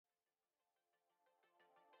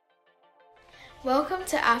Welcome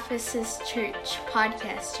to Ephesus Church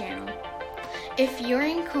podcast channel. If you're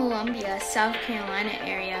in Columbia, South Carolina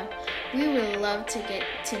area, we would love to get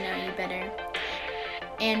to know you better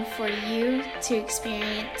and for you to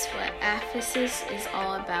experience what Ephesus is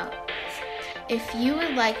all about. If you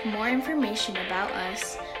would like more information about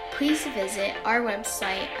us, please visit our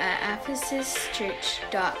website at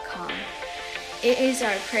ephesuschurch.com. It is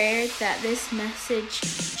our prayer that this message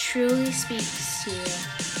truly speaks to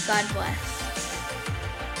you. God bless.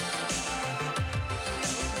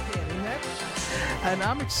 And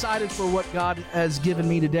I'm excited for what God has given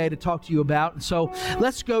me today to talk to you about. And so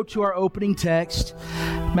let's go to our opening text,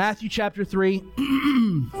 Matthew chapter 3,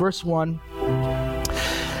 verse 1.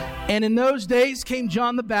 And in those days came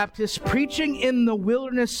John the Baptist, preaching in the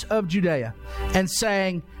wilderness of Judea, and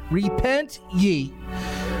saying, Repent ye,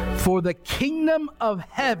 for the kingdom of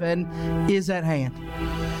heaven is at hand.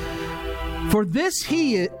 For this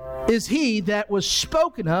is he that was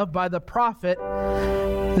spoken of by the prophet.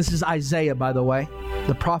 This is Isaiah, by the way,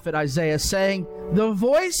 the prophet Isaiah, saying, The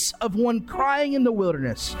voice of one crying in the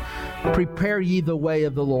wilderness, Prepare ye the way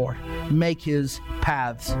of the Lord, make his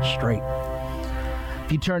paths straight.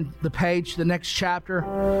 If you turn the page to the next chapter,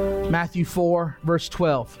 Matthew 4, verse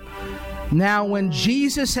 12. Now when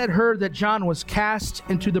Jesus had heard that John was cast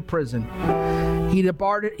into the prison, he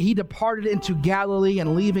departed into Galilee,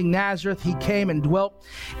 and leaving Nazareth, he came and dwelt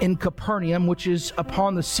in Capernaum, which is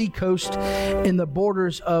upon the seacoast in the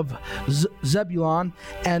borders of Zebulun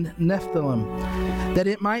and Nephthalim, that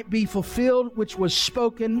it might be fulfilled which was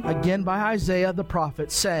spoken again by Isaiah the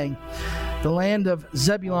prophet, saying, The land of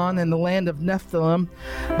Zebulun and the land of Nephthalim,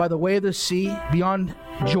 by the way of the sea, beyond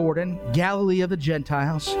Jordan, Galilee of the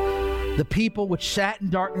Gentiles. The people which sat in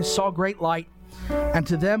darkness saw great light, and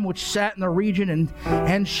to them which sat in the region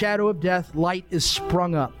and shadow of death, light is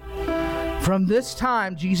sprung up. From this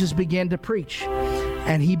time Jesus began to preach,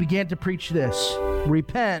 and he began to preach this,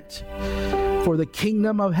 Repent, for the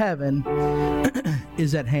kingdom of heaven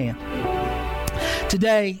is at hand.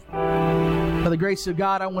 Today, by the grace of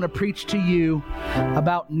God, I want to preach to you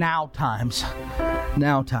about now times.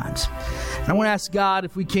 Now times. And I want to ask God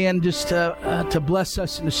if we can just to bless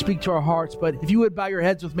us and to speak to our hearts. But if you would bow your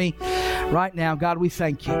heads with me right now. God, we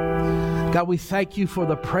thank you. God, we thank you for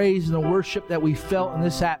the praise and the worship that we felt in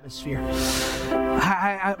this atmosphere.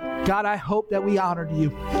 God, I hope that we honored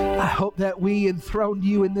you. I hope that we enthroned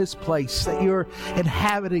you in this place, that you're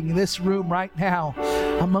inhabiting this room right now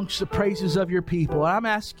amongst the praises of your people. And I'm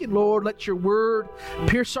asking, Lord, let your word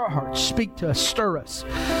pierce our hearts, speak to us, stir us.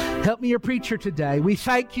 Help me, your preacher, today. We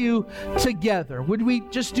thank you together. Would we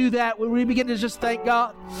just do that? Would we begin to just thank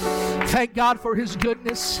God? Thank God for his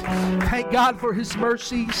goodness. Thank God for his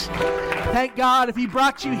mercies. Thank God if he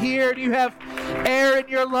brought you here and you have air in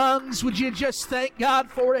your lungs, would you just thank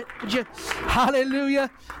God for it? Would you?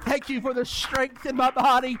 Hallelujah. Thank you for the strength in my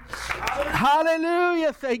body.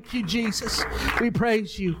 Hallelujah. Thank you, Jesus. We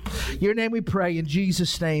praise you. Your name we pray in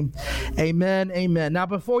Jesus' name. Amen. Amen. Now,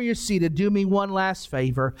 before you're seated, do me one last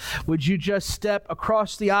favor. Would you just step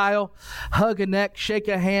across the aisle, hug a neck, shake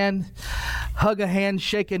a hand, hug a hand,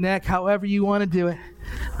 shake a neck, however you want to do it.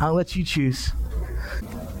 I'll let you choose.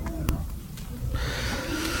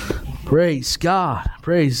 Praise God.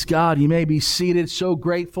 Praise God. You may be seated. So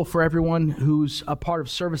grateful for everyone who's a part of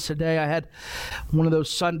service today. I had one of those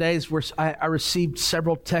Sundays where I received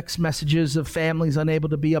several text messages of families unable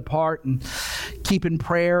to be a part, and keep in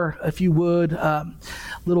prayer, if you would,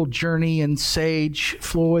 little Journey and Sage,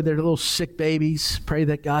 Floyd, they're little sick babies. Pray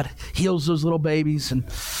that God heals those little babies, and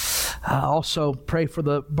also pray for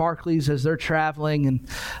the Barclays as they're traveling, and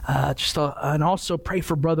and also pray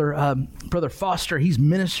for Brother Foster. He's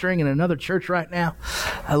ministering in another church right now.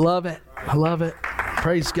 I love it. I love it.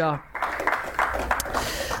 Praise God.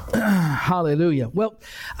 Hallelujah. Well,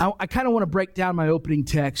 I kind of want to break down my opening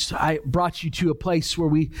text. I brought you to a place where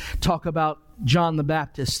we talk about John the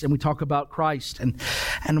Baptist and we talk about Christ.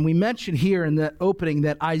 And we mentioned here in the opening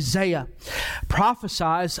that Isaiah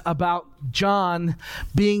prophesies about John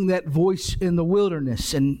being that voice in the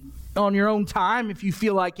wilderness. And on your own time, if you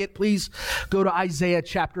feel like it, please go to Isaiah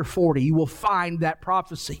chapter 40. You will find that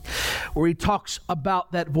prophecy where he talks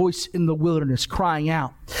about that voice in the wilderness crying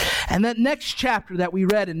out. And that next chapter that we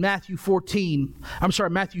read in Matthew 4,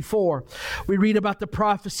 we read about the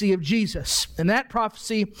prophecy of Jesus. And that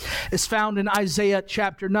prophecy is found in Isaiah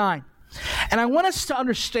chapter 9. And I want us to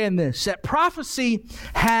understand this, that prophecy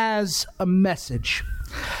has a message.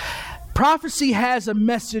 Prophecy has a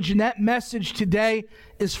message, and that message today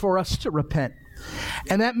is for us to repent.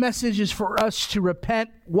 And that message is for us to repent.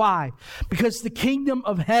 Why? Because the kingdom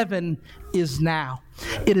of heaven is now.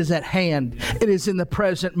 It is at hand. It is in the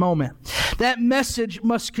present moment. That message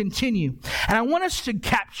must continue. And I want us to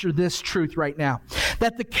capture this truth right now,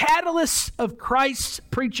 that the catalyst of Christ's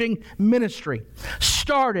preaching ministry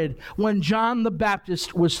started when John the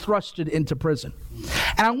Baptist was thrusted into prison.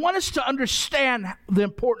 And I want us to understand the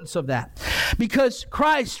importance of that, because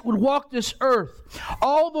Christ would walk this earth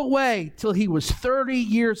all the way till he was 30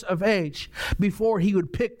 years of age before he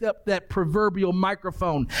would pick up that proverbial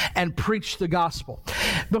microphone and preach the gospel.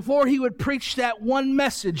 Before he would preach that one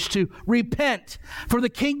message to repent, for the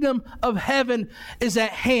kingdom of heaven is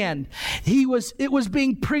at hand. It was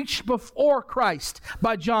being preached before Christ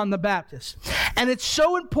by John the Baptist. And it's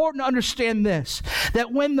so important to understand this,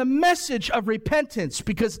 that when the message of repentance,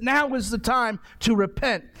 because now is the time to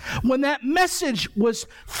repent, when that message was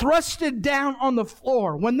thrusted down on the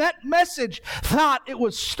floor, when that message thought it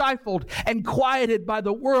was stifled and quieted by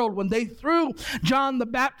the world, when they threw John the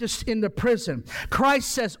Baptist into prison, Christ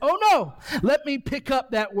says, oh no, let me pick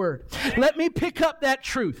up that word. Let me pick up that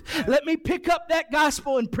truth. Let me pick up that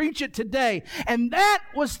gospel and preach it today. And that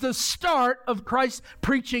was the start of Christ's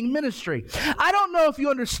preaching ministry. I don't know if you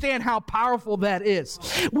understand how powerful that is.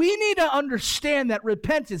 We need to understand that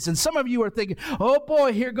repentance, and some of you are thinking, oh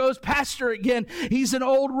boy, here goes Pastor again. He's an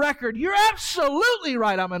old record. You're absolutely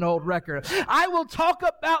right, I'm an old record. I will talk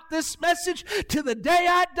about this message to the day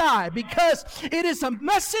I die, because it is a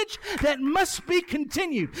message that must be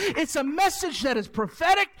continued. It's a message that is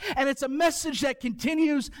prophetic, and it's a message that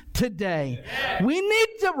continues today. We need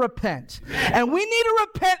to repent, and we need to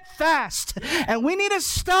repent fast, and we need to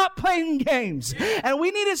stop playing games, and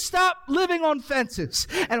we need to stop living on fences,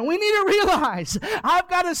 and we need to realize I've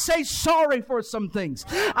got to say sorry for some things.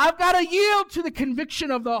 I've got to yield to the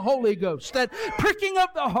conviction of the Holy Ghost, that pricking of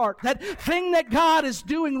the heart, that thing that God is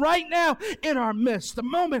doing right now in our midst. The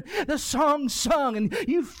moment the song sung and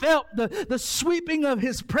you felt the sweeping of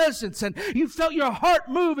his presence, and you felt your heart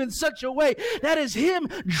move in such a way, that is him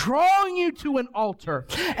drawing you to an altar.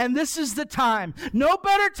 And this is the time, no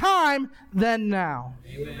better time than now.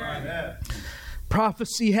 Amen.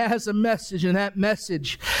 Prophecy has a message, and that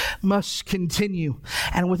message must continue.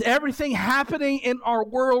 And with everything happening in our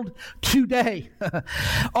world today,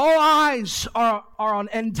 all eyes are on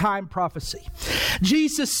end time prophecy.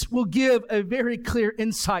 Jesus will give a very clear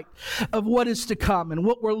insight of what is to come and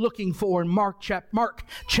what we're looking for in Mark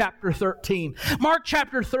chapter 13. Mark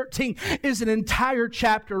chapter 13 is an entire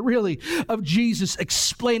chapter, really, of Jesus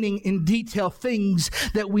explaining in detail things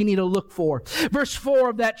that we need to look for. Verse 4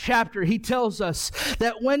 of that chapter, he tells us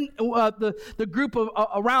that when the group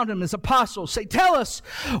around him, his apostles, say, tell us,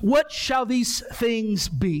 what shall these things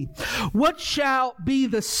be? What shall be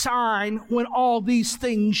the sign when all these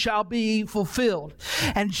things shall be fulfilled?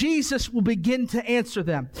 And Jesus will begin to answer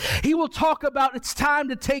them. He will talk about it's time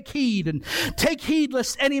to take heed, and take heed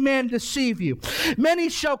lest any man deceive you. Many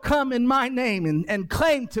shall come in my name and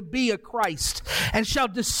claim to be a Christ, and shall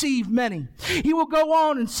deceive many. He will go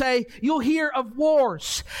on and say, you'll hear of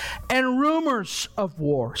wars and rumors of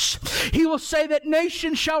wars. He will say that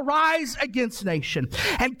nation shall rise against nation,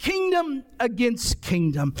 and kingdom against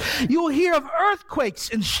kingdom. You'll hear of earthquakes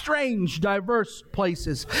in strange, diverse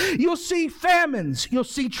places. You'll see famines. You'll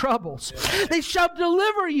see troubles. They shall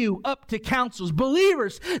deliver you up to councils.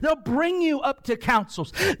 Believers, they'll bring you up to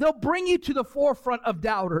councils. They'll bring you to the forefront of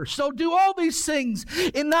doubters. They'll do all these things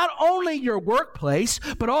in not only your workplace,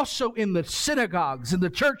 but also in the synagogues, in the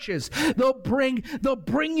churches. They'll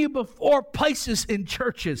bring you before places in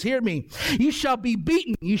churches. Hear me. You shall be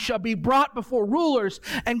beaten. You shall be brought before rulers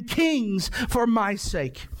and kings for my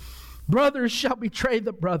sake. Brothers shall betray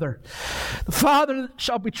the brother. The father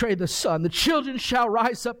shall betray the son. The children shall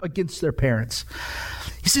rise up against their parents.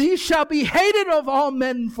 He said, he shall be hated of all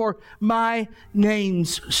men for my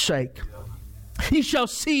name's sake. You shall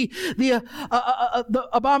see the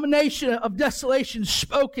abomination of desolation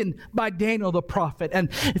spoken by Daniel the prophet. And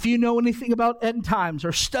if you know anything about end times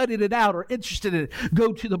or studied it out or interested in it,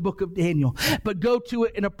 go to the book of Daniel. But go to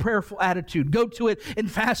it in a prayerful attitude. Go to it in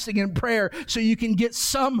fasting and prayer so you can get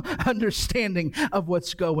some understanding of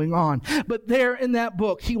what's going on. But there in that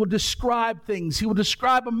book, he will describe things. He will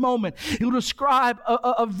describe a moment. He will describe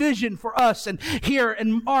a vision for us. And here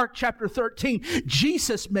in Mark chapter 13,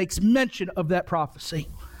 Jesus makes mention of that prophecy.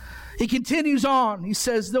 He continues on. He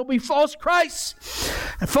says, there'll be false Christs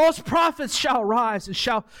and false prophets shall rise and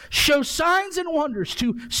shall show signs and wonders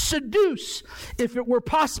to seduce, if it were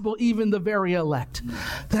possible, even the very elect.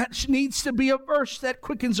 That needs to be a verse that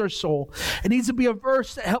quickens our soul. It needs to be a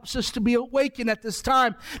verse that helps us to be awakened at this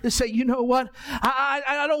time to say, you know what?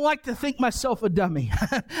 I don't like to think myself a dummy.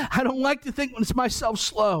 I don't like to think myself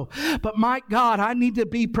slow. But my God, I need to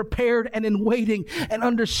be prepared and in waiting and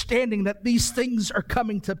understanding that these things are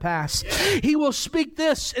coming to pass. us. He will speak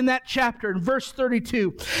this in that chapter in verse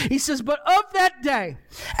 32. He says, but of that day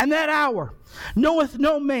and that hour knoweth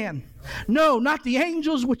no man, no, not the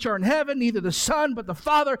angels which are in heaven, neither the Son, but the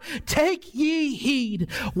Father. Take ye heed,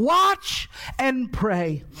 watch and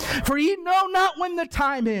pray, for ye know not when the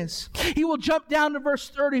time is. He will jump down to verse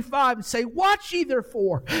 35 and say, watch ye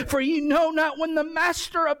therefore, for ye know not when the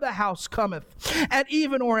master of the house cometh, at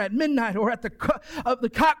even or at midnight, or at the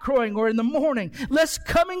cock crowing, or in the morning, lest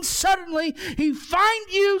coming suddenly he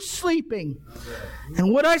find you sleeping.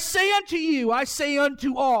 And what I say unto you, I say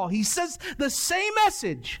unto all. He says the same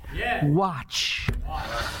message. Yeah. Watch.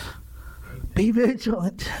 Be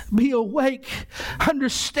vigilant. Be awake.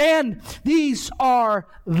 Understand these are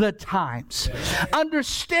the times.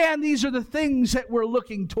 Understand these are the things that we're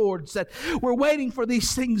looking towards, that we're waiting for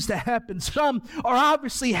these things to happen. Some are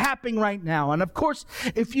obviously happening right now. And of course,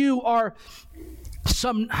 if you are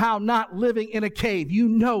somehow not living in a cave, you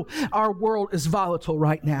know our world is volatile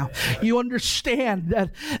right now. You understand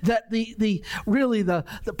that the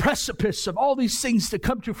precipice of all these things to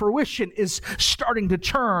come to fruition is starting to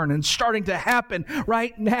turn and starting to happen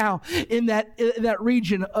right now in that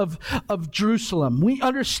region of Jerusalem. We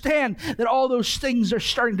understand that all those things are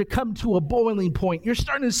starting to come to a boiling point. You're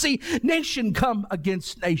starting to see nation come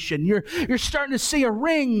against nation. You're starting to see a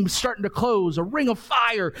ring starting to close, a ring of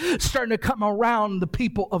fire starting to come around the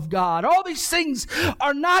people of God. All these things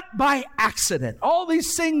are not by accident. All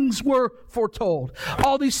these things were foretold.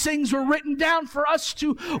 All these things were written down for us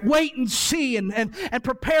to wait and see and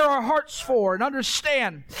prepare our hearts for and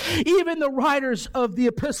understand. Even the writers of the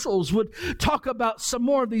epistles would talk about some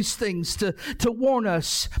more of these things to warn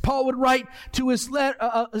us. Paul would write to his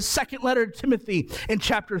second letter to Timothy in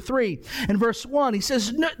chapter 3 and verse 1. He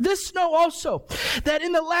says, this know also, that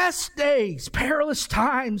in the last days perilous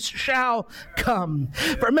times shall come.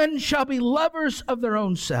 For men shall be lovers of their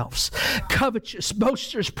own selves, covetous,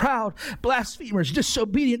 boasters, proud, blasphemers,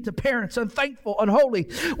 disobedient to parents, unthankful, unholy,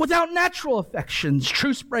 without natural affections,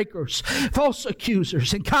 truce breakers, false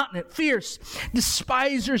accusers, incontinent, fierce,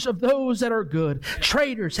 despisers of those that are good,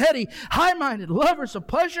 traitors, heady, high-minded, lovers of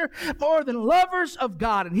pleasure more than lovers of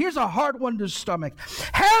God. And here's a hard one to stomach.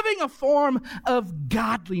 Having a form of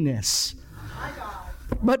godliness,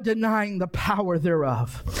 but denying the power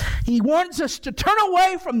thereof. He warns us to turn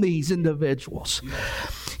away from these individuals.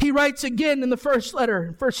 He writes again in the first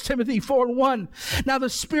letter, 1 Timothy 4:1, now the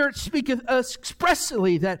Spirit speaketh us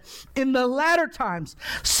expressly that in the latter times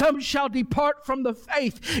some shall depart from the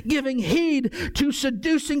faith, giving heed to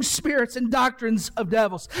seducing spirits and doctrines of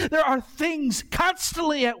devils. There are things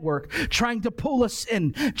constantly at work trying to pull us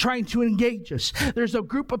in, trying to engage us. There's a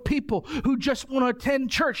group of people who just want to attend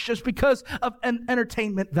church just because of an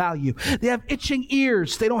entertainment value. They have itching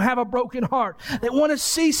ears. They don't have a broken heart. They want to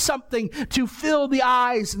see something to fill the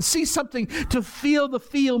eyes and see something to feel the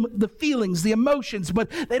feelings, the emotions, but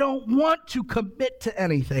they don't want to commit to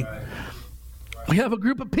anything. We have a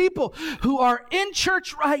group of people who are in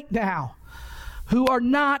church right now, who are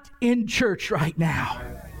not in church right now.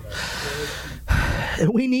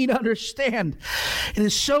 And we need to understand, it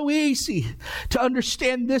is so easy to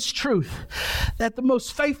understand this truth, that the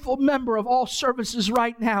most faithful member of all services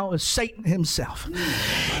right now is Satan himself.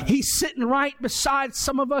 He's sitting right beside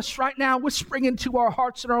some of us right now, whispering into our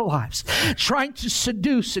hearts and our lives, trying to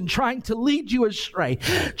seduce and trying to lead you astray,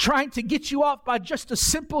 trying to get you off by just a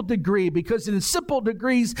simple degree, because in simple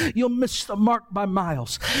degrees, you'll miss the mark by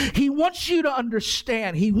miles. He wants you to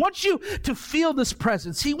understand. He wants you to feel this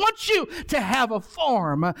presence. He wants you to have a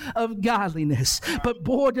form of godliness. But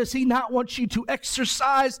boy, does he not want you to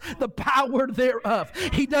exercise the power thereof.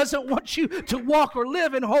 He doesn't want you to walk or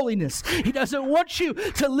live in holiness. He doesn't want you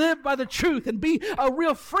to live by the truth and be a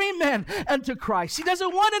real free man unto Christ. He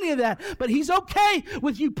doesn't want any of that, but he's okay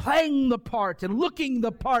with you playing the part and looking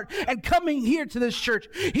the part and coming here to this church.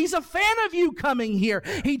 He's a fan of you coming here.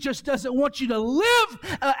 He just doesn't want you to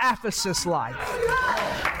live an Ephesus life.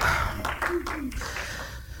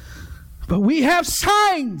 But we have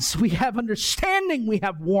signs, we have understanding, we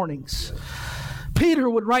have warnings. Peter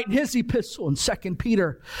would write in his epistle in 2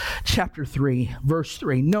 Peter chapter 3, verse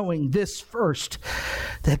 3, knowing this first,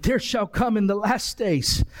 that there shall come in the last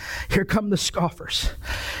days, here come the scoffers,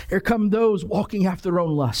 here come those walking after their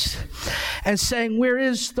own lust, and saying, where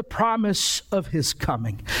is the promise of his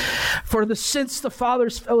coming? For since the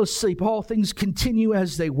fathers fell asleep, all things continue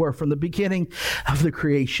as they were from the beginning of the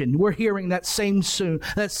creation. We're hearing that same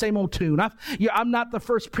old tune. I'm not the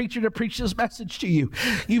first preacher to preach this message to you.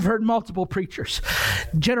 You've heard multiple preachers,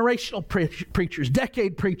 generational preachers,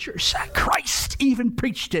 decade preachers. Christ even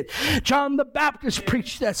preached it. John the Baptist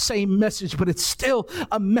preached that same message, but it's still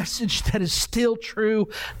a message that is still true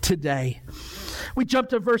today. We jump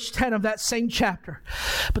to verse 10 of that same chapter.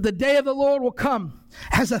 But the day of the Lord will come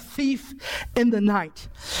as a thief in the night,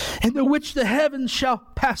 in the which the heavens shall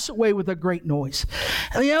pass away with a great noise,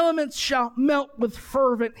 and the elements shall melt with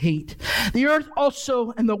fervent heat. The earth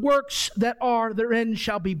also and the works that are therein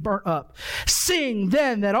shall be burnt up. Seeing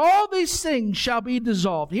then that all these things shall be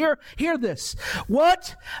dissolved. Hear this.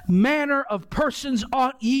 What manner of persons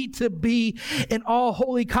ought ye to be in all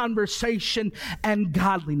holy conversation and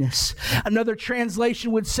godliness? Another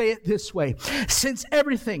translation would say it this way. Since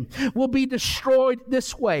everything will be destroyed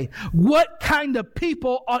this way, what kind of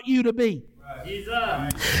people ought you to be?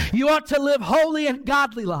 You ought to live holy and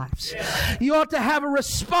godly lives. You ought to have a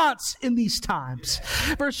response in these times.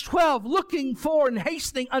 Verse 12, looking for and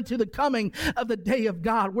hastening unto the coming of the day of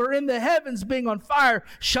God, wherein the heavens being on fire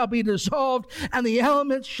shall be dissolved, and the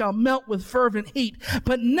elements shall melt with fervent heat.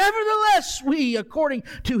 But nevertheless we, according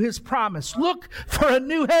to his promise, look for a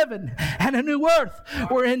new heaven and a new earth,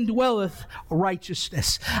 wherein dwelleth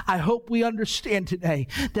righteousness. I hope we understand today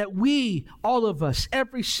that we, all of us,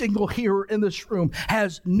 every single hearer in this room,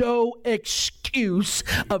 has no excuse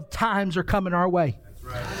of times are coming our way. That's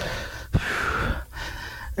right.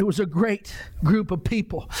 It was a great group of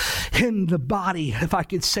people in the body, if I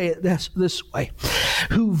could say it this way,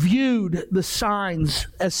 who viewed the signs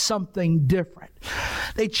as something different.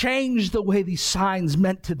 They changed the way these signs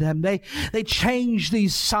meant to them. They changed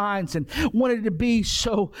these signs and wanted to be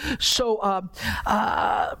so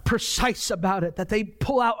precise about it that they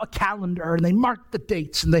pull out a calendar and they mark the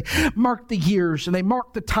dates and they mark the years and they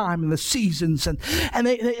mark the time and the seasons and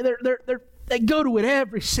they go to it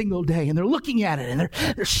every single day, and they're looking at it, and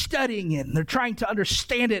they're studying it, and they're trying to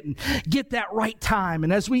understand it and get that right time.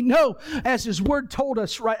 And as we know, as his word told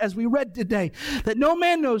us, right, as we read today, that no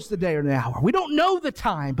man knows the day or the hour. We don't know the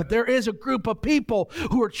time, but there is a group of people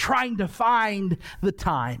who are trying to find the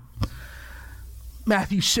time.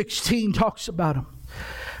 Matthew 16 talks about them.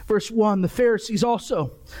 Verse 1, the Pharisees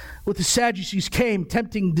also with the Sadducees came,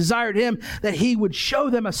 tempting, desired him that he would show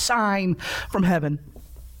them a sign from heaven.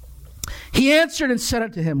 He answered and said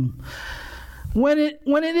unto him, When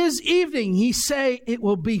it is evening, ye say it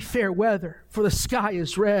will be fair weather, for the sky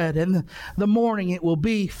is red, and the morning it will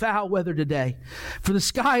be foul weather today. For the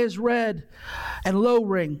sky is red and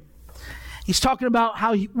lowering. He's talking about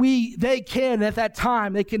how they can at that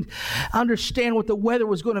time, they can understand what the weather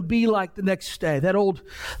was going to be like the next day. That old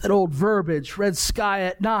verbiage, red sky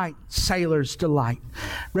at night, sailors delight.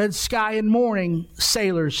 Red sky in morning,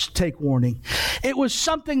 sailors take warning. It was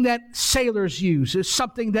something that sailors used. It's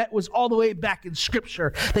something that was all the way back in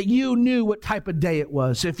Scripture, that you knew what type of day it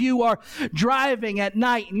was. If you are driving at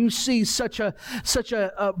night and you see such a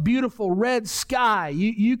beautiful red sky,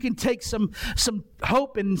 you can take some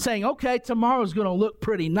hope in saying, okay, tomorrow's going to look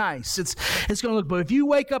pretty nice. It's going to look, but if you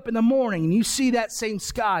wake up in the morning and you see that same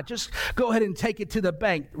sky, just go ahead and take it to the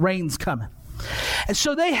bank. Rain's coming. And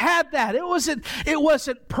so they had that. It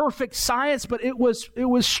wasn't perfect science, but it was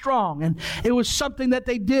strong, and it was something that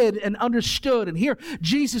they did and understood. And here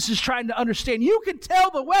Jesus is trying to understand. You can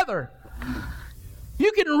tell the weather.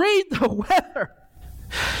 You can read the weather.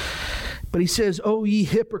 But he says, "Oh, ye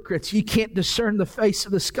hypocrites, ye can't discern the face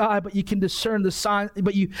of the sky, but you can discern the sign.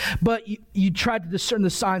 But you tried to discern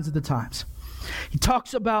the signs of the times." He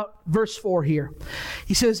talks about verse 4 here.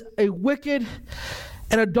 He says, "A wicked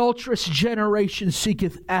and adulterous generation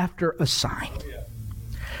seeketh after a sign.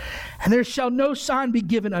 And there shall no sign be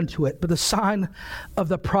given unto it, but the sign of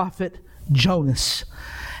the prophet Jonas.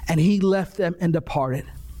 And he left them and departed."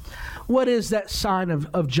 What is that sign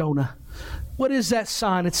of Jonah? What is that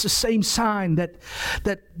sign? It's the same sign that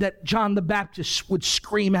John the Baptist would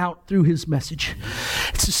scream out through his message.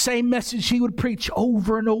 It's the same message he would preach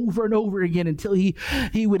over and over and over again until he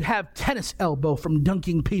would have tennis elbow from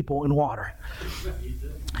dunking people in water.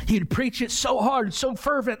 He'd preach it so hard, so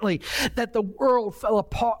fervently, that the world fell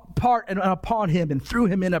apart and upon him and threw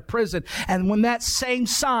him in a prison. And when that same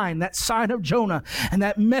sign, that sign of Jonah, and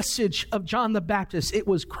that message of John the Baptist, it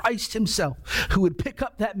was Christ himself who would pick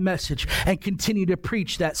up that message and continue to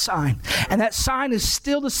preach that sign. And that sign is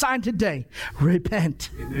still the sign today.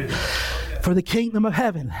 Repent. Amen. For the kingdom of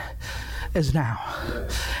heaven is now.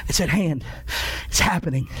 It's at hand. It's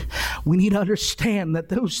happening. We need to understand that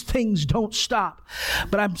those things don't stop.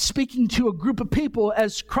 But I'm speaking to a group of people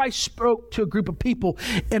as Christ spoke to a group of people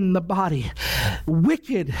in the body.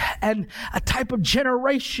 Wicked and a type of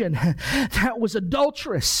generation that was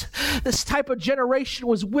adulterous. This type of generation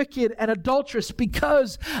was wicked and adulterous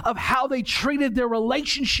because of how they treated their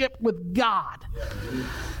relationship with God.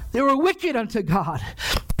 They were wicked unto God.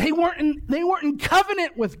 They weren't in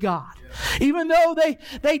covenant with God. Even though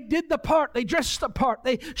they did the part, they dressed the part,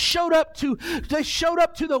 they showed up to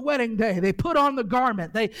the wedding day, they put on the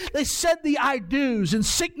garment, they said the I do's in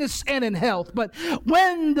sickness and in health. But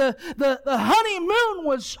when the honeymoon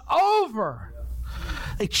was over,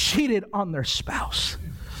 they cheated on their spouse.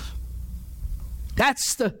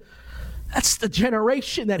 That's the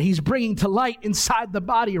generation that he's bringing to light inside the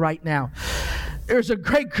body right now. There's a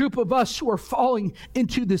great group of us who are falling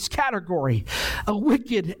into this category, a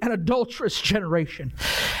wicked and adulterous generation.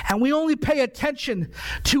 And we only pay attention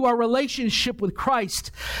to our relationship with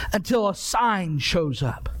Christ until a sign shows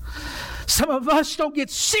up. Some of us don't get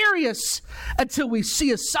serious until we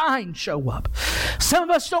see a sign show up. Some of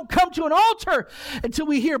us don't come to an altar until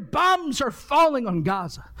we hear bombs are falling on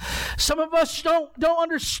Gaza. Some of us don't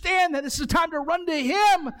understand that this is time to run to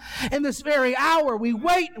Him in this very hour. We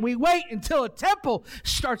wait until a temple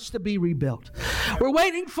starts to be rebuilt. We're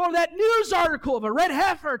waiting for that news article of a red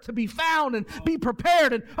heifer to be found and be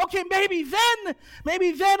prepared. And okay, maybe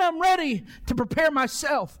then I'm ready to prepare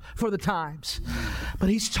myself for the times. But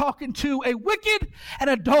He's talking to a wicked and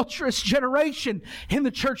adulterous generation in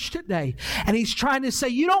the church today. And He's trying to say,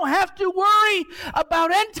 you don't have to worry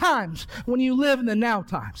about end times when you live in the now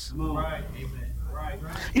times. Right. Amen. Right.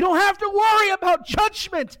 You don't have to worry about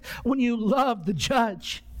judgment when you love the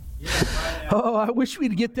judge. Oh, I wish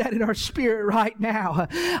we'd get that in our spirit right now.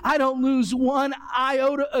 I don't lose one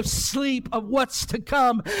iota of sleep of what's to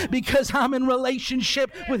come because I'm in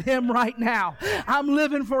relationship with Him right now. I'm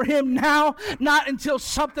living for Him now, not until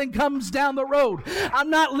something comes down the road.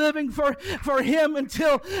 I'm not living for Him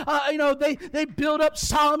until, they build up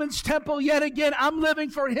Solomon's temple yet again. I'm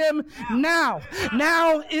living for Him now.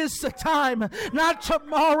 Now is the time, not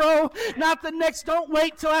tomorrow, not the next. Don't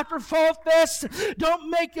wait till after Fall Fest. Don't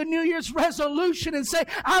make a New Year's resolution and say,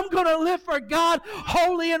 I'm going to live for God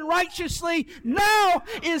holy and righteously. Now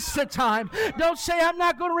is the time. Don't say, I'm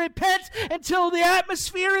not going to repent until the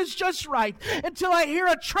atmosphere is just right, until I hear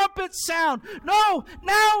a trumpet sound. No,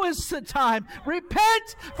 now is the time.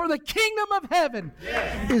 Repent, for the kingdom of heaven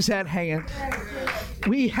is at hand.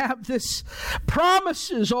 We have this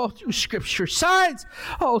promises all through Scripture, signs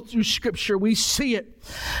all through Scripture. We see it.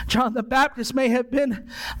 John the Baptist may have been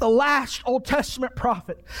the last Old Testament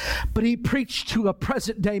prophet, but he preached to a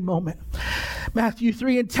present day moment. Matthew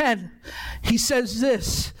 3:10, he says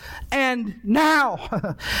this, and now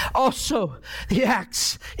also the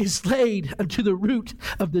axe is laid unto the root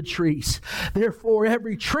of the trees. Therefore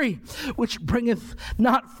every tree which bringeth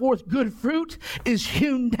not forth good fruit is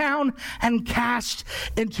hewn down and cast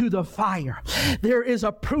into the fire. There is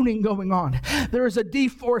a pruning going on. There is a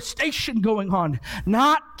deforestation going on.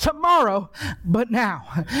 Not tomorrow, but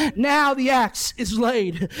now. Now the axe is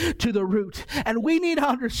laid to the root. And we need to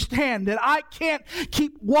understand that I can't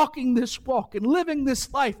keep walking this walk and living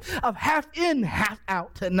this life of half in, half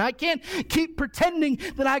out. And I can't keep pretending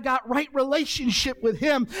that I got right relationship with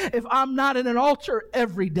Him if I'm not in an altar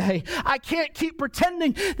every day. I can't keep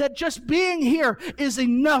pretending that just being here is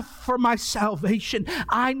enough for my salvation.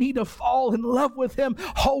 I need to fall in love with Him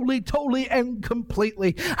wholly, totally, and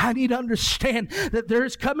completely. I need to understand that there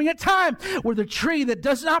is coming a time where the tree that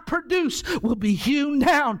does not produce will be hewn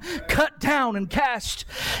down, cut down, and cast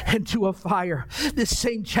into a fire. This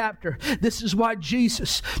same chapter, this is why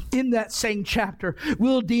Jesus, in that same chapter,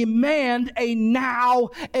 will demand a now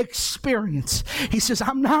experience. He says,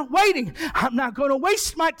 I'm not waiting. I'm not going to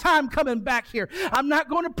waste my time coming back here. I'm not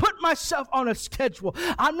going to put myself on a schedule.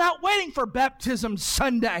 I'm not waiting for baptism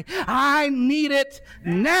Sunday. I need it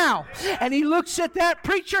now. And he looks at that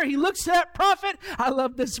preacher. He looks at that prophet. I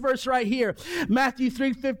love this verse right here. Matthew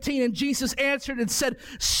 3:15, and Jesus answered and said,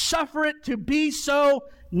 suffer it to be so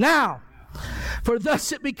now. For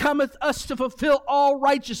thus it becometh us to fulfill all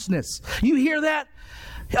righteousness. You hear that?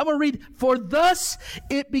 I'm going to read. For thus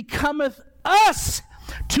it becometh us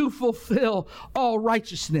to fulfill all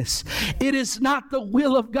righteousness. It is not the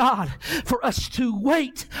will of God for us to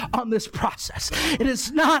wait on this process. It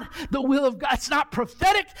is not the will of God. It's not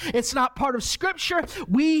prophetic. It's not part of Scripture.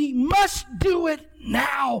 We must do it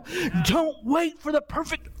now. Don't wait for the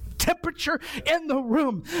perfect temperature in the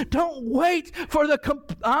room. Don't wait for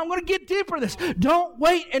I'm going to get deeper in this. Don't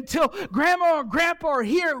wait until grandma or grandpa are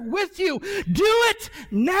here with you. Do it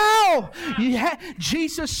now.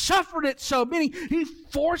 Jesus suffered it so, meaning He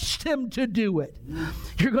forced Him to do it.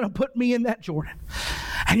 You're going to put me in that Jordan,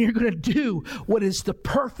 and you're going to do what is the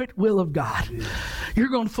perfect will of God. You're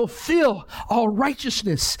going to fulfill all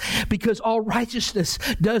righteousness, because all righteousness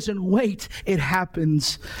doesn't wait. It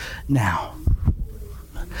happens now.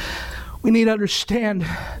 We need to understand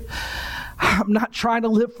I'm not trying to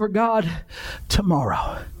live for God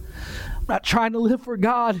tomorrow. I'm not trying to live for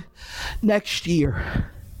God next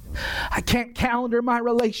year. I can't calendar my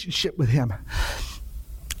relationship with Him.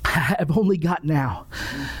 I've only got now.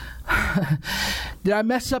 Did I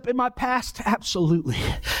mess up in my past? Absolutely.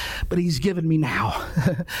 But He's given me now.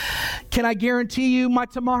 Can I guarantee you my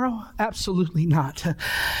tomorrow? Absolutely not.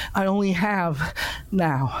 I only have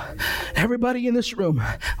now. Everybody in this room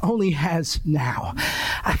only has now.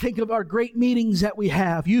 I think of our great meetings that we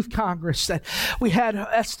have, Youth Congress, that we had an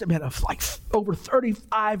estimate of like over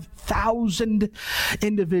 35,000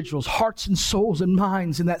 individuals, hearts and souls and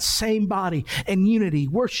minds in that same body in unity,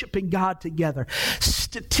 worshiping God together.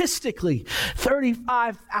 Statistically,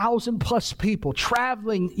 35,000 plus people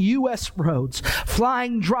traveling U.S. roads,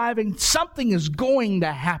 flying, driving. Something is going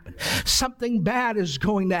to happen. Something bad is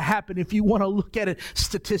going to happen if you want to look at it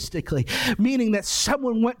statistically. Meaning that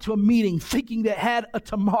someone went to a meeting thinking they had a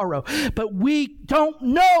tomorrow. But we don't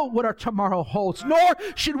know what our tomorrow holds, nor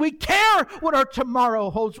should we care what our tomorrow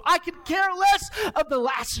holds. I could care less of the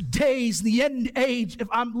last days, the end age, if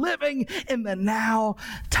I'm living in the now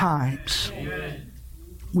times. Amen.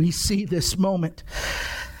 We see this moment.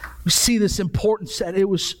 We see this importance that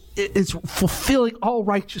it's fulfilling all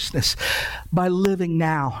righteousness by living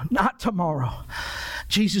now, not tomorrow.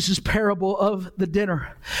 Jesus' parable of the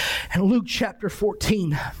dinner in Luke chapter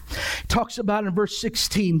 14 talks about in verse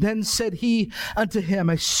 16. Then said he unto him,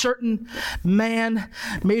 a certain man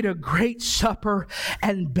made a great supper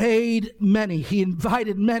and bade many. He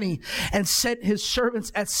invited many and sent his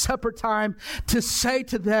servants at supper time to say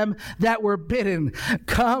to them that were bidden,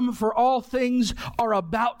 come, for all things are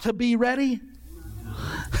about to be ready.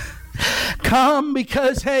 Come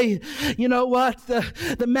because, hey, you know what?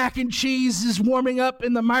 The mac and cheese is warming up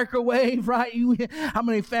in the microwave, right? How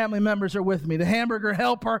many family members are with me? The hamburger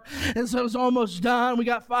helper, and so it's almost done. We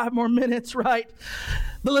got 5 more minutes, right?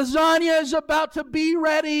 The lasagna is about to be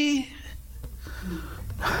ready.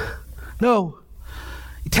 No.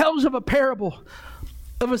 He tells of a parable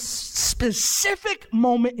of a specific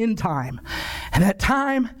moment in time, and that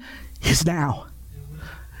time is now.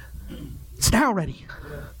 It's now ready.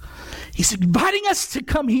 He's inviting us to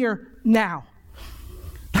come here now.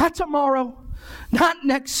 Not tomorrow. Not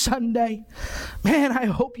next Sunday. Man, I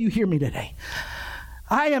hope you hear me today.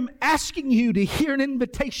 I am asking you to hear an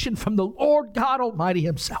invitation from the Lord God Almighty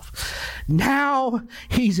Himself. Now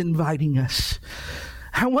He's inviting us.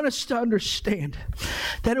 I want us to understand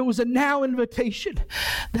that it was a now invitation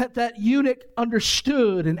that eunuch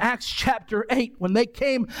understood in Acts chapter 8 when they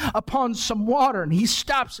came upon some water, and he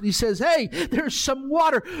stops and he says, hey, there's some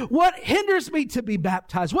water. What hinders me to be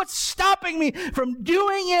baptized? What's stopping me from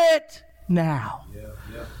doing it now?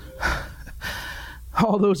 Yeah.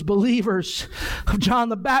 All those believers of John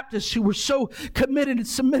the Baptist who were so committed and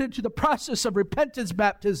submitted to the process of repentance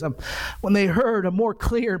baptism, when they heard a more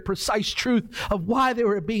clear and precise truth of why they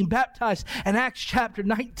were being baptized. In Acts chapter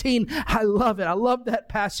 19, I love it. I love that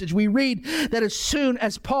passage. We read that as soon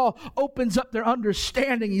as Paul opens up their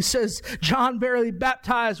understanding, he says, John verily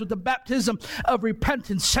baptized with the baptism of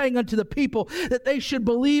repentance, saying unto the people that they should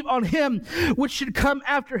believe on Him which should come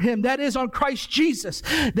after Him, that is, on Christ Jesus.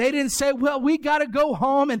 They didn't say, well, we got to go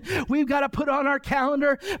home and we've got to put on our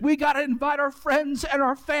calendar. We got to invite our friends and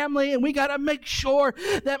our family, and we got to make sure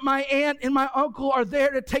that my aunt and my uncle are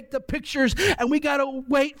there to take the pictures, and we got to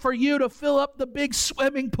wait for you to fill up the big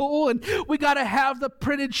swimming pool, and we got to have the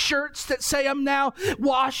printed shirts that say I'm now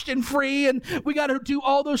washed and free, and we got to do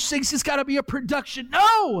all those things. It's got to be a production.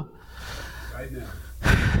 No! Right now.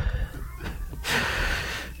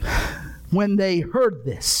 When they heard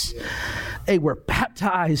this, they were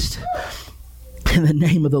baptized in the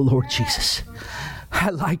name of the Lord Jesus. I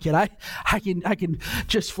like it. I can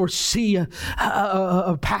just foresee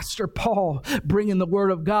a Pastor Paul bringing the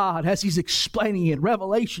Word of God as he's explaining it,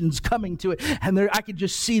 revelations coming to it, and I can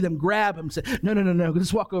just see them grab him and say, no,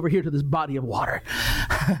 let's walk over here to this body of water.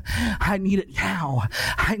 I need it now.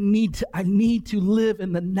 I need to live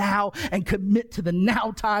in the now and commit to the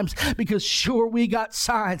now times, because sure, we got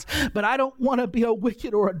signs, but I don't want to be a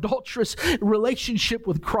wicked or adulterous relationship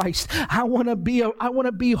with Christ. I want to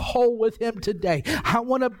be whole with Him today. I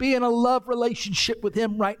want to be in a love relationship with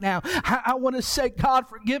Him right now. I want to say, God,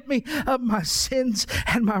 forgive me of my sins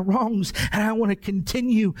and my wrongs, and I want to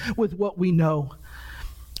continue with what we know.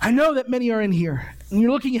 I know that many are in here, and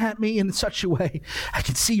you're looking at me in such a way, I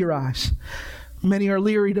can see your eyes. Many are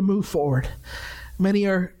leery to move forward. Many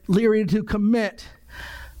are leery to commit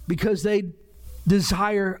because they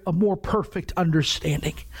desire a more perfect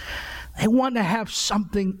understanding. They want to have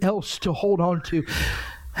something else to hold on to.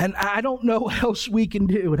 And I don't know what else we can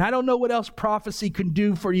do. And I don't know what else prophecy can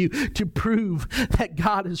do for you to prove that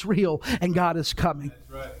God is real and God is coming.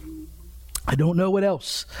 That's right. I don't know what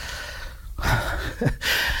else.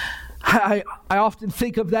 I often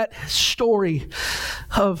think of that story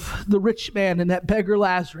of the rich man and that beggar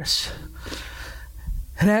Lazarus.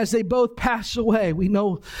 And as they both pass away, we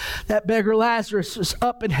know that beggar Lazarus is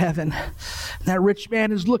up in heaven. And that rich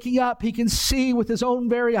man is looking up. He can see with his own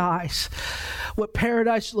very eyes what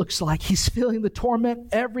paradise looks like. He's feeling the torment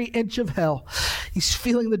every inch of hell. He's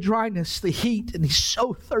feeling the dryness, the heat, and he's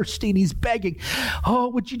so thirsty and he's begging, oh,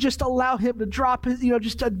 would you just allow him to drop his,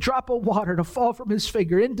 just a drop of water to fall from his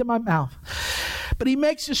finger into my mouth? But he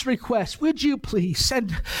makes this request, would you please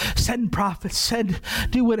send prophets,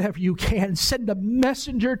 do whatever you can, send a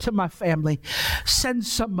messenger to my family, send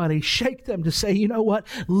somebody, shake them to say, you know what,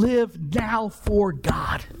 live now for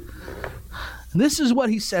God. And this is what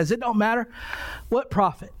he says, it don't matter what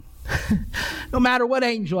prophet, no matter what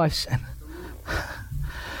angel I send.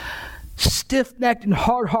 Stiff-necked and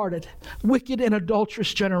hard-hearted, wicked and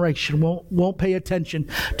adulterous generation won't pay attention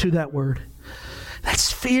to that word.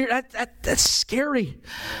 That's fear. That's scary.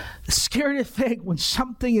 It's scary to think when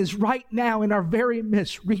something is right now in our very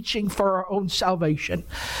midst, reaching for our own salvation,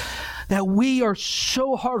 that we are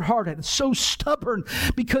so hard-hearted and so stubborn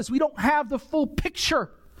because we don't have the full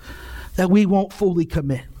picture, that we won't fully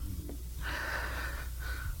commit.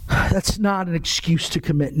 That's not an excuse to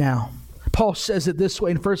commit now. Paul says it this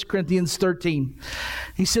way in 1 Corinthians 13.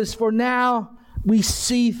 He says, for now we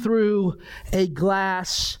see through a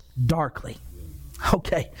glass darkly.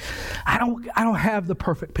 Okay, I don't have the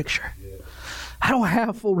perfect picture. I don't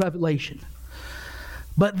have full revelation.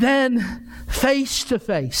 But then, face to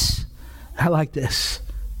face, I like this.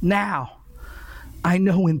 Now, I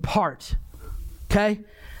know in part. Okay?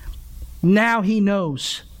 Now he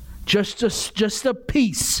knows just a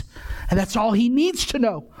piece. And that's all he needs to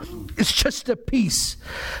know. It's just a piece.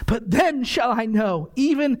 But then shall I know,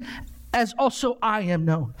 even as also I am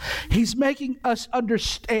known. He's making us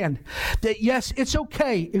understand that yes, it's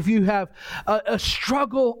okay if you have a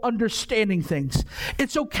struggle understanding things.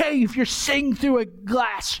 It's okay if you're seeing through a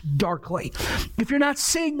glass darkly, if you're not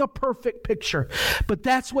seeing a perfect picture. But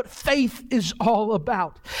that's what faith is all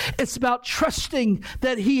about. It's about trusting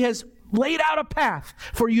that he has laid out a path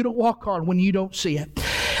for you to walk on when you don't see it.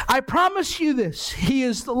 I promise you this, he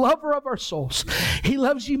is the lover of our souls. He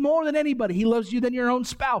loves you more than anybody. He loves you than your own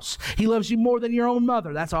spouse. He loves you more than your own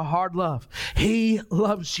mother. That's a hard love. He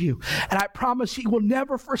loves you. And I promise he will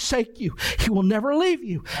never forsake you. He will never leave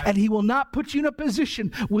you. And he will not put you in a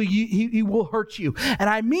position where he will hurt you. And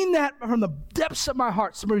I mean that from the depths of my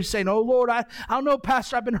heart. Somebody's saying, oh Lord, I don't know,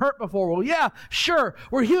 Pastor, I've been hurt before. Well, yeah, sure.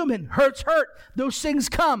 We're human. Hurt's hurt. Those things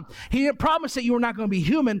come. He didn't promise that you were not going to be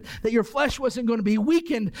human, that your flesh wasn't going to be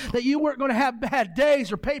weakened, that you weren't going to have bad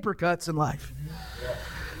days or paper cuts in life.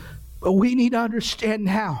 But we need to understand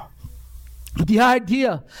now the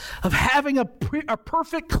idea of having a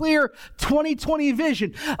perfect, clear 2020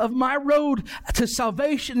 vision of my road to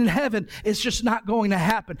salvation in heaven is just not going to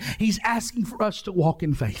happen. He's asking for us to walk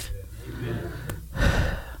in faith.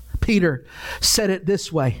 Amen. Peter said it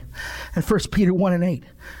this way in 1 Peter 1:8,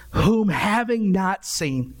 whom having not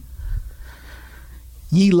seen,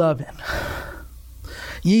 ye love him.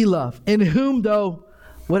 Ye love. In whom though,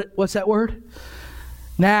 what's that word?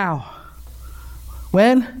 Now.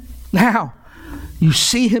 When? Now. You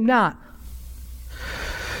see him not,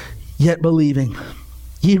 yet believing.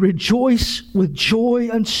 Ye rejoice with joy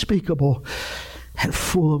unspeakable and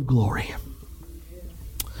full of glory.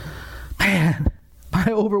 Man, my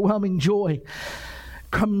overwhelming joy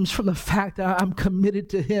comes from the fact that I'm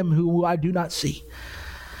committed to him who I do not see.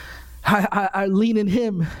 I lean in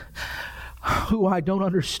him who I don't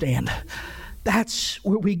understand. That's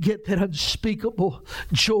where we get that unspeakable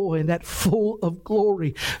joy and that full of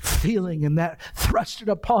glory feeling and that thrusted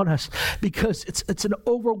upon us, because it's an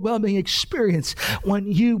overwhelming experience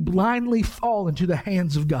when you blindly fall into the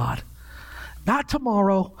hands of God. Not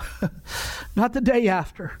tomorrow, not the day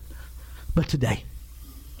after, but today.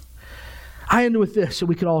 I end with this so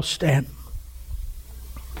we can all stand.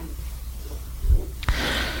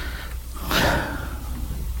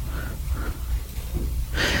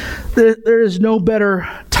 There is no better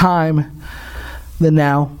time than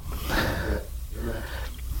now.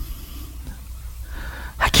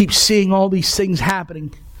 I keep seeing all these things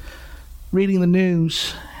happening, reading the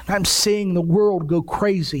news, and I'm seeing the world go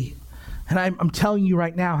crazy. And I'm telling you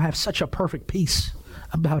right now, I have such a perfect peace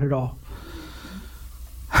about it all.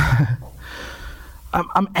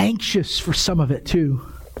 I'm anxious for some of it too.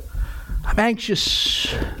 I'm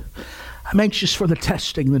anxious for the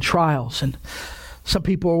testing, the trials, and Some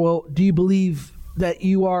people will, do you believe that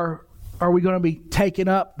are we going to be taken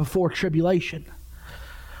up before tribulation?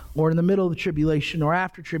 Or in the middle of the tribulation or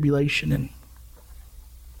after tribulation? And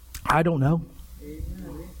I don't know.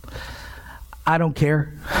 I don't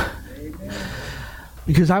care.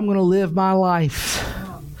 Because I'm going to live my life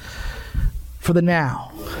for the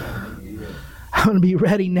now. I'm going to be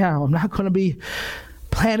ready now. I'm not going to be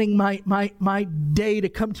planning my day to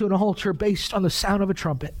come to an altar based on the sound of a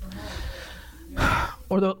trumpet.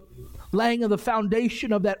 Or the laying of the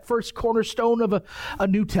foundation of that first cornerstone of a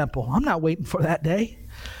new temple. I'm not waiting for that day.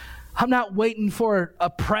 I'm not waiting for a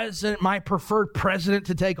president, my preferred president,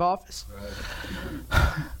 to take office.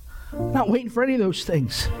 I'm not waiting for any of those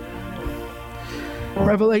things.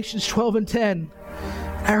 Revelations 12:10.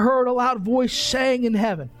 I heard a loud voice saying in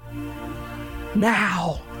heaven,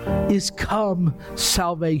 now is come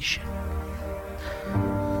salvation,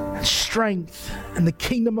 and strength, and the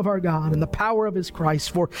kingdom of our God, and the power of his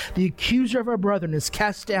Christ. For the accuser of our brethren is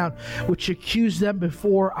cast down, which accused them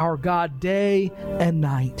before our God day and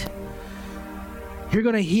night. You're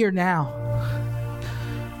going to hear now.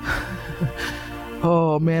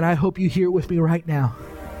 Oh man, I hope you hear with me right now.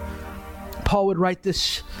 Paul would write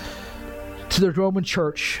this to the Roman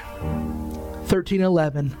church,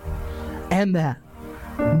 13:11, and that,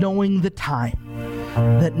 knowing the time,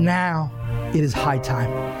 that now it is high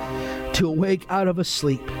time to awake out of a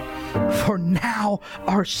sleep. For now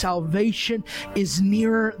our salvation is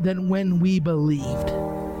nearer than when we believed.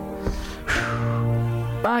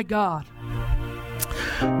 My God,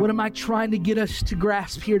 what am I trying to get us to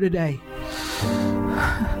grasp here today?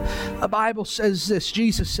 The Bible says this,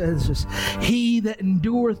 Jesus says this, he that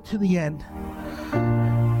endureth to the end,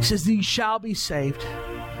 he says, these shall be saved.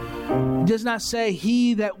 It does not say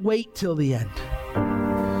he that wait till the end.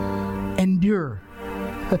 Endure.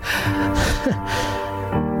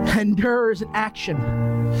 Endure is an action.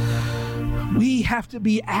 We have to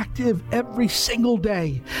be active every single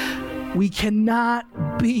day. We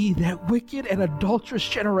cannot be that wicked and adulterous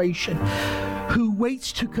generation who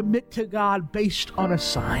waits to commit to God based on a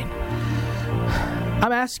sign.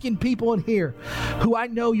 I'm asking people in here who I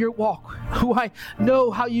know your walk, who I know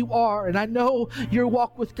how you are, and I know your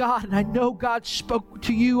walk with God, and I know God spoke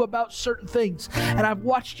to you about certain things, and I've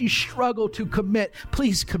watched you struggle to commit.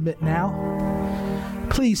 Please commit now.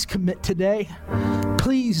 Please commit today.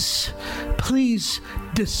 Please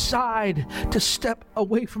decide to step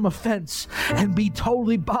away from offense and be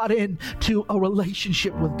totally bought in to a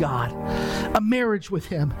relationship with God, a marriage with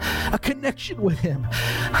him, a connection with him.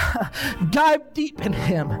 Dive deep in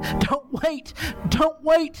him. Don't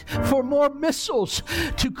wait for more missiles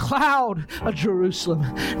to cloud a Jerusalem.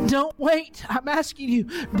 Don't wait. I'm asking you,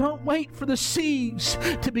 don't wait for the seas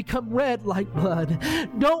to become red like blood.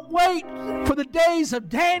 Don't wait for the days of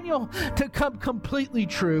Daniel to come completely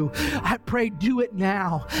true. I pray, do it now.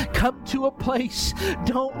 Come to a place.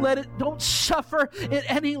 Don't suffer it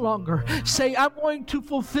any longer. Say, I'm going to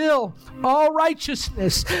fulfill all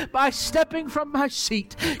righteousness by stepping from my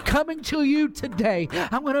seat, coming to you today.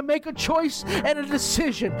 I'm going to make a choice and a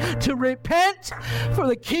decision to repent, for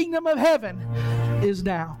the kingdom of heaven is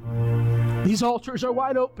now. These altars are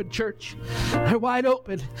wide open, church. They're wide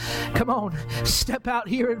open. Come on, step out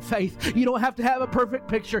here in faith. You don't have to have a perfect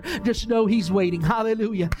picture. Just know he's waiting.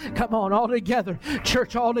 Hallelujah. Come on, all together.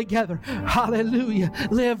 Church, all together. Hallelujah.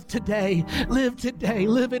 Live today. Live today.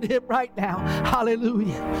 Live in him right now.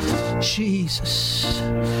 Hallelujah. Jesus.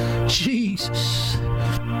 Jesus.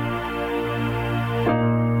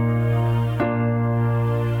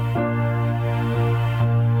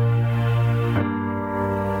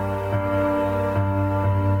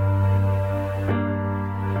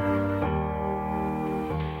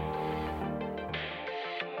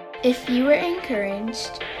 If you were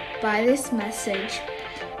encouraged by this message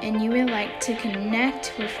and you would like to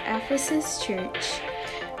connect with Ephesus Church,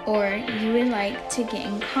 or you would like to get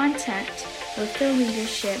in contact with the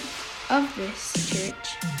leadership of this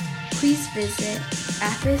church, please visit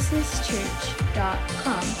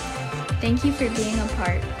ephesuschurch.com. Thank you for being a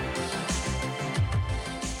part